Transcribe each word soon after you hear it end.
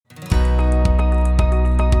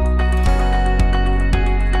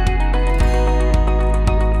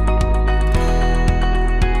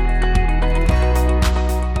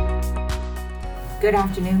Good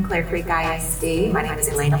afternoon, Clear Creek ISD. My name is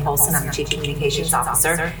Elena Polson. I'm the Chief Communications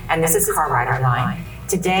Officer, and this is Car Rider Line.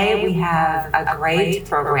 Today we have a great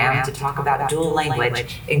program to talk about dual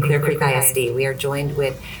language in Clear Creek ISD. We are joined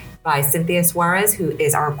by Cynthia Suarez, who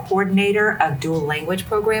is our coordinator of dual language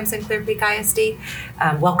programs in Clear Creek ISD.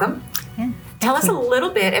 Welcome. Yeah, Tell us a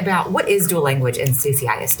little bit about what is dual language in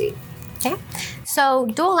CCISD. Okay. So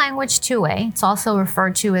dual language 2A, it's also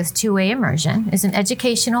referred to as 2A immersion, is an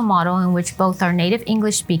educational model in which both our native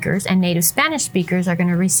English speakers and native Spanish speakers are going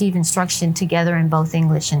to receive instruction together in both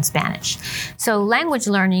English and Spanish. So language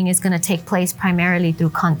learning is going to take place primarily through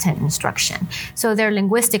content instruction. So their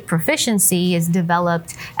linguistic proficiency is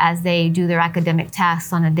developed as they do their academic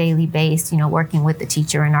tasks on a daily basis, working with the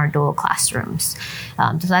teacher in our dual classrooms.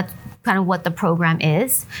 So that's kind of what the program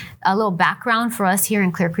is. A little background for us here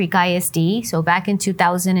in Clear Creek ISD. So back in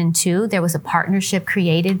 2002, there was a partnership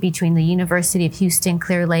created between the University of Houston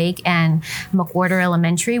Clear Lake and McWhorter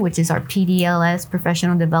Elementary, which is our PDLS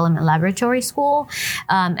Professional Development Laboratory School.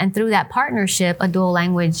 And through that partnership, a dual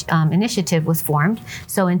language initiative was formed.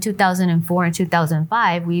 So in 2004 and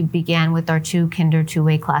 2005, we began with our two Kinder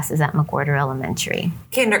 2A classes at McWhorter Elementary.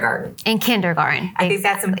 Kindergarten. In kindergarten. I think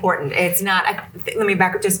that's important. It's not, let me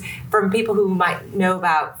back up just from people who might know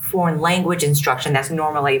about foreign language instruction that's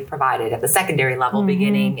normally provided at the secondary level,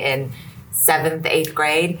 beginning in 7th, 8th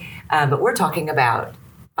grade. But we're talking about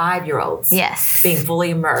 5-year-olds being fully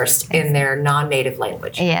immersed in their non-native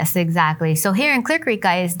language. Yes, exactly. So here in Clear Creek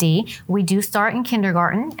ISD, we do start in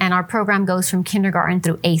kindergarten, and our program goes from kindergarten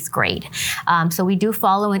through 8th grade. So we do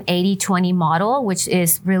follow an 80-20 model, which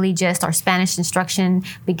is really just our Spanish instruction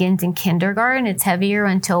begins in kindergarten. It's heavier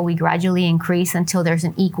until we gradually increase until there's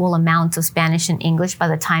an equal amount of Spanish and English by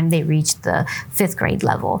the time they reach the 5th grade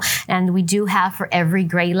level. And we do have for every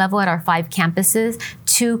grade level at our 5 campuses,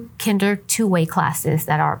 2 Kinder 2A classes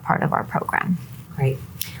that are part of our program. Great.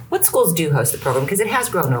 What schools do host the program? Because it has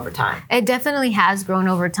grown over time. It definitely has grown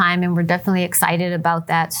over time, and we're definitely excited about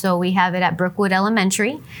that. So we have it at Brookwood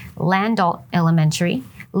Elementary, Landault Elementary,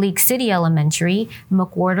 League City Elementary,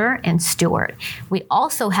 McWhorter, and Stewart. We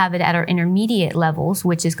also have it at our intermediate levels,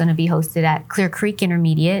 which is going to be hosted at Clear Creek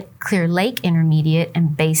Intermediate, Clear Lake Intermediate,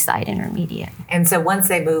 and Bayside Intermediate. And so once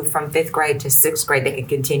they move from 5th grade to 6th grade, they can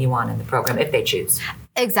continue on in the program if they choose.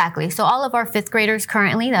 Exactly. So all of our 5th graders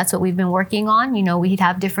currently, that's what we've been working on. We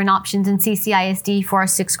have different options in CCISD for our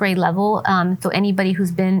 6th grade level. So anybody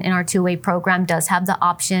who's been in our 2A program does have the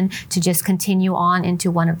option to just continue on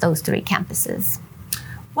into one of those 3 campuses.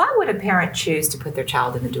 Why would a parent choose to put their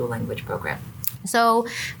child in the dual language program? So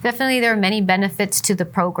definitely there are many benefits to the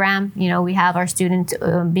program. We have our students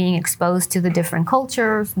being exposed to the different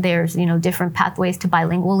cultures. There's, different pathways to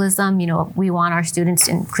bilingualism. We want our students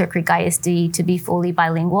in Clear Creek ISD to be fully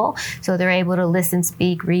bilingual. So they're able to listen,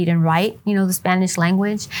 speak, read, and write, the Spanish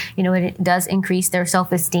language. It does increase their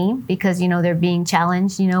self-esteem because, they're being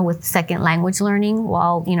challenged, with second language learning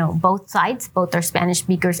while, both sides, both our Spanish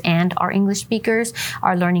speakers and our English speakers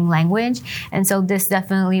are learning language. And so this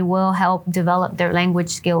definitely will help develop their language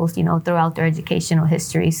skills, throughout their educational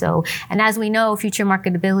history. So, and as we know, future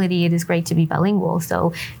marketability, it is great to be bilingual.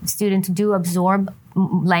 So students do absorb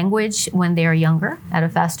language when they are younger at a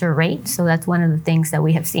faster rate. So that's one of the things that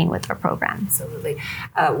we have seen with our program. Absolutely.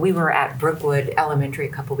 We were at Brookwood Elementary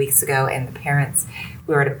a couple weeks ago, and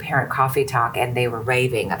we were at a parent coffee talk, and they were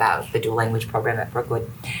raving about the dual language program at Brookwood.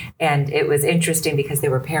 And it was interesting because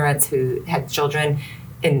there were parents who had children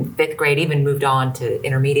in 5th grade, even moved on to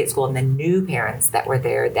intermediate school, and then new parents that were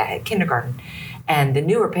there that had kindergarten. And the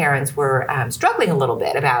newer parents were struggling a little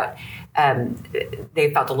bit about,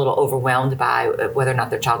 they felt a little overwhelmed by whether or not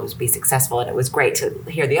their child would be successful. And it was great to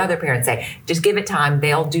hear the other parents say, just give it time,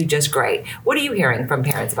 they'll do just great. What are you hearing from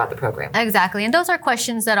parents about the program? Exactly. And those are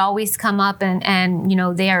questions that always come up, and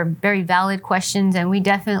they are very valid questions. And we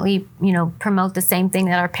definitely, promote the same thing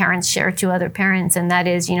that our parents share to other parents. And that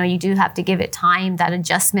is, you do have to give it time, that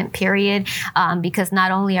adjustment period, because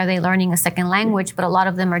not only are they learning a second language, but a lot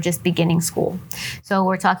of them are just beginning school. So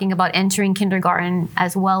we're talking about entering kindergarten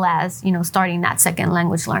as well as, starting that second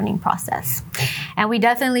language learning process. And we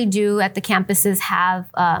definitely do at the campuses have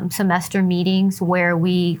semester meetings where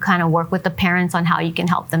we kind of work with the parents on how you can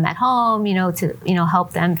help them at home, to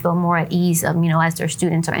help them feel more at ease, as their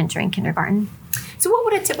students are entering kindergarten. So what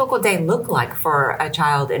would a typical day look like for a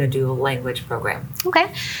child in a dual language program?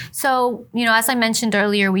 Okay. So, as I mentioned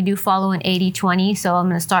earlier, we do follow an 80-20. So I'm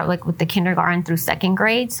going to start with the kindergarten through second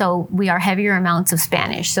grade. So we are heavier amounts of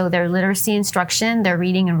Spanish. So their literacy instruction, their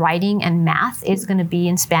reading and writing and math is going to be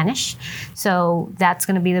in Spanish. So that's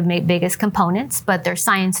going to be the biggest components. But their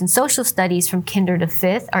science and social studies from kinder to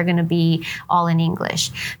fifth are going to be all in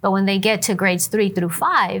English. But when they get to grades 3 through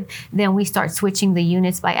 5, then we start switching the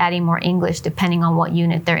units by adding more English depending on what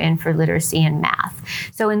unit they're in for literacy and math.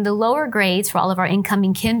 So in the lower grades, for all of our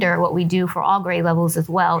incoming kinder, what we do for all grade levels as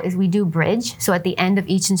well is we do bridge. So at the end of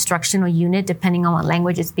each instructional unit, depending on what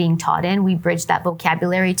language it's being taught in, we bridge that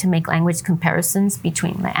vocabulary to make language comparisons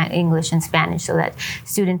between English and Spanish so that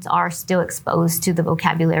students are still exposed to the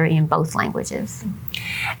vocabulary in both languages.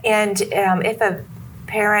 And if a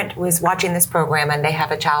parent was watching this program and they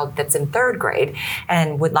have a child that's in third grade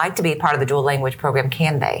and would like to be part of the dual language program,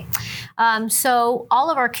 can they? So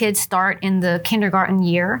all of our kids start in the kindergarten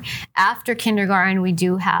year. After kindergarten, we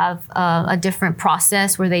do have a different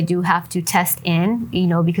process where they do have to test in,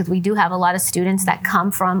 because we do have a lot of students that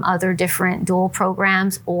come from other different dual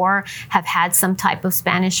programs or have had some type of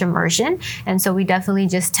Spanish immersion. And so we definitely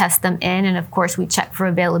just test them in. And of course, we check for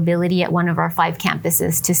availability at one of our 5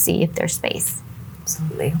 campuses to see if there's space.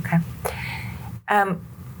 Absolutely. Okay.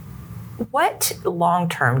 What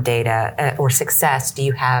long-term data or success do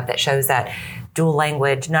you have that shows that dual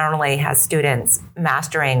language not only has students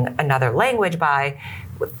mastering another language by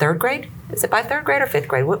third grade? Is it by third grade or fifth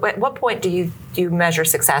grade? What point do you measure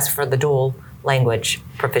success for the dual language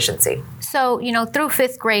proficiency? So, through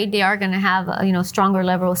fifth grade, they are going to have a, stronger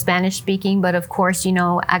level of Spanish speaking. But of course,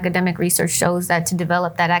 academic research shows that to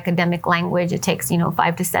develop that academic language, it takes,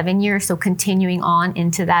 5 to 7 years. So continuing on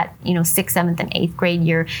into that, 6th, 7th, and 8th grade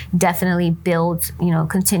year definitely builds,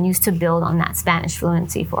 continues to build on that Spanish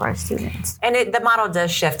fluency for our students. And the model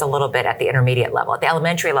does shift a little bit at the intermediate level. At the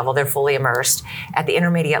elementary level, they're fully immersed. At the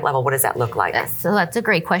intermediate level, what does that look like? Yes, so that's a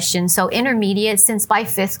great question. So intermediate, since by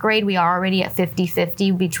 5th grade, we are already at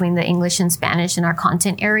 50-50 between the English and Spanish in our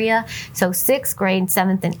content area. So 6th grade,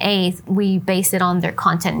 7th, and 8th, we base it on their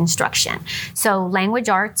content instruction. So language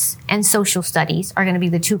arts and social studies are going to be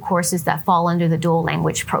the 2 courses that fall under the dual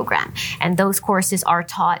language program. And those courses are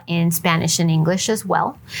taught in Spanish and English as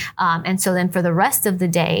well. And so then for the rest of the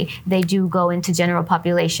day, they do go into general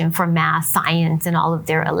population for math, science, and all of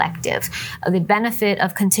their electives. The benefit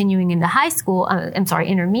of continuing into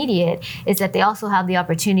intermediate, is that they also have the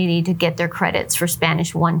opportunity to get their credits for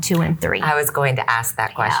Spanish 1, 2, and 3. I was going to ask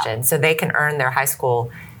that question. Yeah. So they can earn their high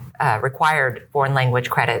school required foreign language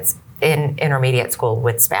credits in intermediate school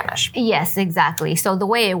with Spanish. Yes, exactly. So the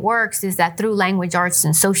way it works is that through language arts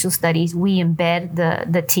and social studies, we embed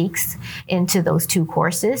the TEKS into those 2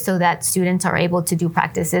 courses so that students are able to do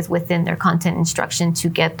practices within their content instruction to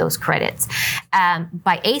get those credits.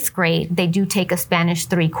 By 8th grade, they do take a Spanish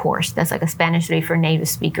 3 course. That's like a Spanish 3 for native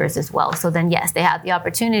speakers as well. So then, yes, they have the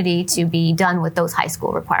opportunity to be done with those high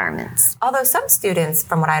school requirements. Although some students,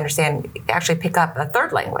 from what I understand, actually pick up a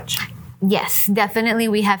third language. Yes, definitely.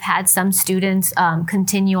 We have had some students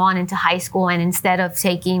continue on into high school, and instead of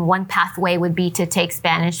taking one pathway would be to take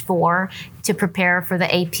Spanish 4 to prepare for the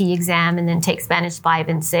AP exam and then take Spanish 5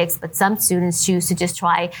 and 6. But some students choose to just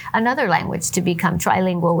try another language to become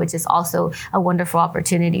trilingual, which is also a wonderful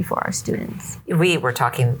opportunity for our students. We were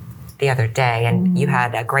talking the other day, and you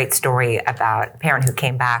had a great story about a parent who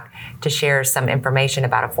came back to share some information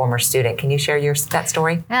about a former student. Can you share that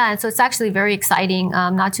story? Yeah, so it's actually very exciting.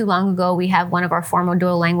 Not too long ago, we had one of our former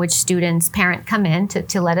dual language students' parent come in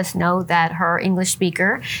to let us know that her English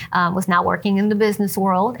speaker was now working in the business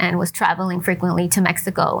world and was traveling frequently to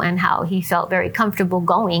Mexico, and how he felt very comfortable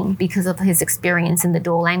going because of his experience in the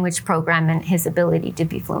dual language program and his ability to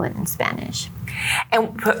be fluent in Spanish.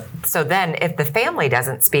 And so then if the family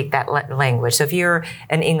doesn't speak that language, so if you're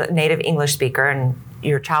a native English speaker and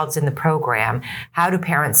your child's in the program, how do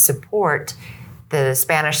parents support the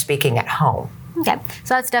Spanish speaking at home? Okay,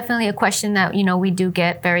 so that's definitely a question that, we do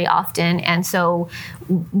get very often. And so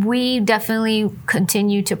we definitely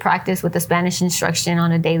continue to practice with the Spanish instruction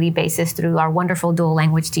on a daily basis through our wonderful dual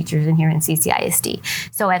language teachers in here in CCISD.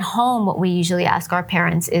 So at home, what we usually ask our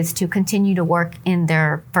parents is to continue to work in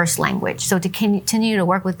their first language. So to continue to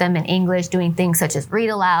work with them in English, doing things such as read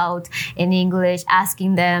aloud in English,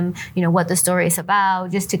 asking them, what the story is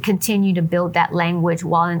about, just to continue to build that language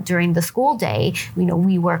while during the school day,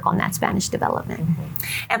 we work on that Spanish development.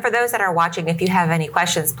 Mm-hmm. And for those that are watching, if you have any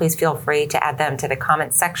questions, please feel free to add them to the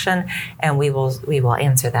comments section, and we will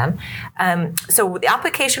answer them. So the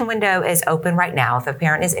application window is open right now. If a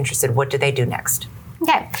parent is interested, what do they do next?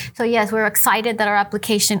 Okay, so yes, we're excited that our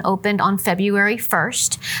application opened on February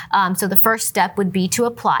 1st. So the first step would be to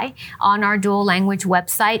apply. On our dual language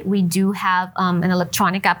website, we do have an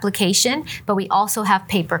electronic application, but we also have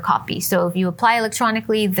paper copies. So if you apply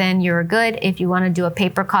electronically, then you're good. If you want to do a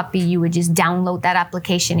paper copy, you would just download that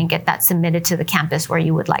application and get that submitted to the campus where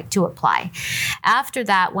you would like to apply. After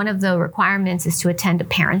that, one of the requirements is to attend a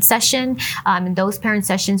parent session, and those parent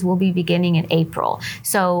sessions will be beginning in April.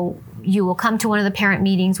 So you will come to one of the parent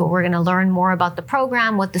meetings where we're going to learn more about the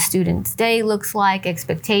program, what the student's day looks like,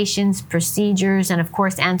 expectations, procedures, and of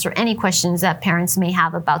course answer any questions that parents may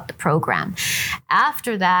have about the program.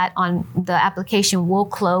 After that, the application will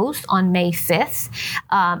close on May 5th,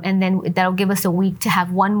 and then that'll give us a week to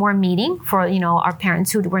have one more meeting for our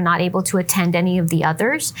parents who were not able to attend any of the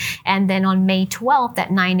others. And then on May 12th at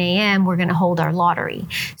 9 a.m., we're going to hold our lottery.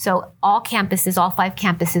 So all 5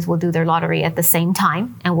 campuses will do their lottery at the same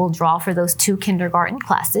time, and we'll draw for those 2 kindergarten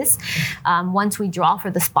classes. Once we draw for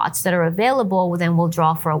the spots that are available, then we'll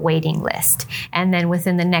draw for a waiting list. And then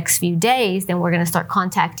within the next few days, then we're going to start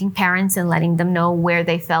contacting parents and letting them know where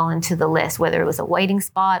they fell into the list, whether it was a waiting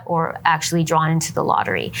spot or actually drawn into the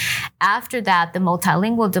lottery. After that, the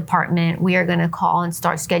multilingual department, we are going to call and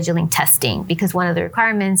start scheduling testing, because one of the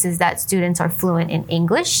requirements is that students are fluent in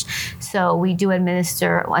English. So we do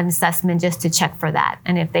administer an assessment just to check for that.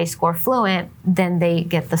 And if they score fluent, then they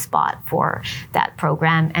get the spot for that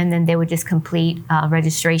program, and then they would just complete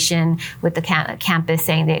registration with the campus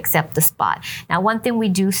saying they accept the spot. Now, one thing we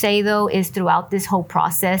do say though is throughout this whole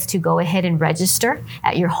process to go ahead and register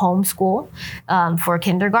at your home school for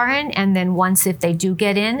kindergarten, and then once if they do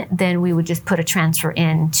get in, then we would just put a transfer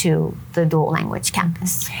in to the dual language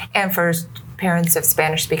campus. And for parents of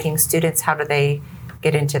Spanish-speaking students, how do they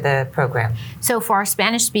get into the program? So for our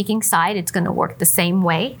Spanish-speaking side, it's going to work the same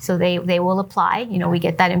way. So they will apply. We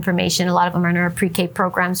get that information. A lot of them are in our pre-K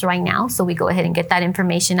programs right now. So we go ahead and get that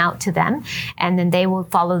information out to them. And then they will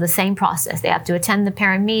follow the same process. They have to attend the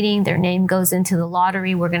parent meeting. Their name goes into the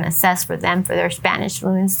lottery. We're going to assess for them for their Spanish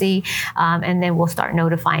fluency. And then we'll start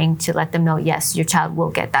notifying to let them know, yes, your child will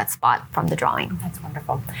get that spot from the drawing. That's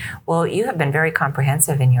wonderful. Well, you have been very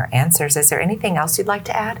comprehensive in your answers. Is there anything else you'd like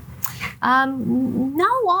to add? No,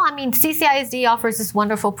 well, CCISD offers this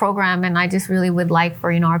wonderful program, and I just really would like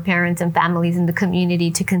for our parents and families in the community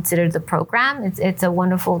to consider the program. It's a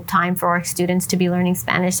wonderful time for our students to be learning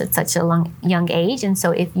Spanish at such a young age, and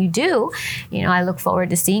so if you do, I look forward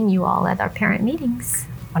to seeing you all at our parent meetings.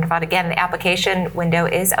 Wonderful. Again, the application window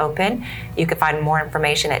is open. You can find more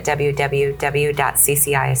information at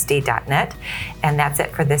www.ccisd.net. And that's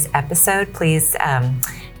it for this episode. Please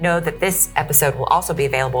know that this episode will also be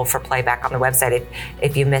available for playback on the website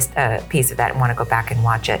if you missed a piece of that and want to go back and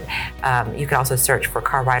watch it. You can also search for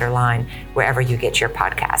Car Rider Line wherever you get your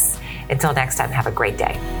podcasts. Until next time, have a great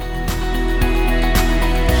day.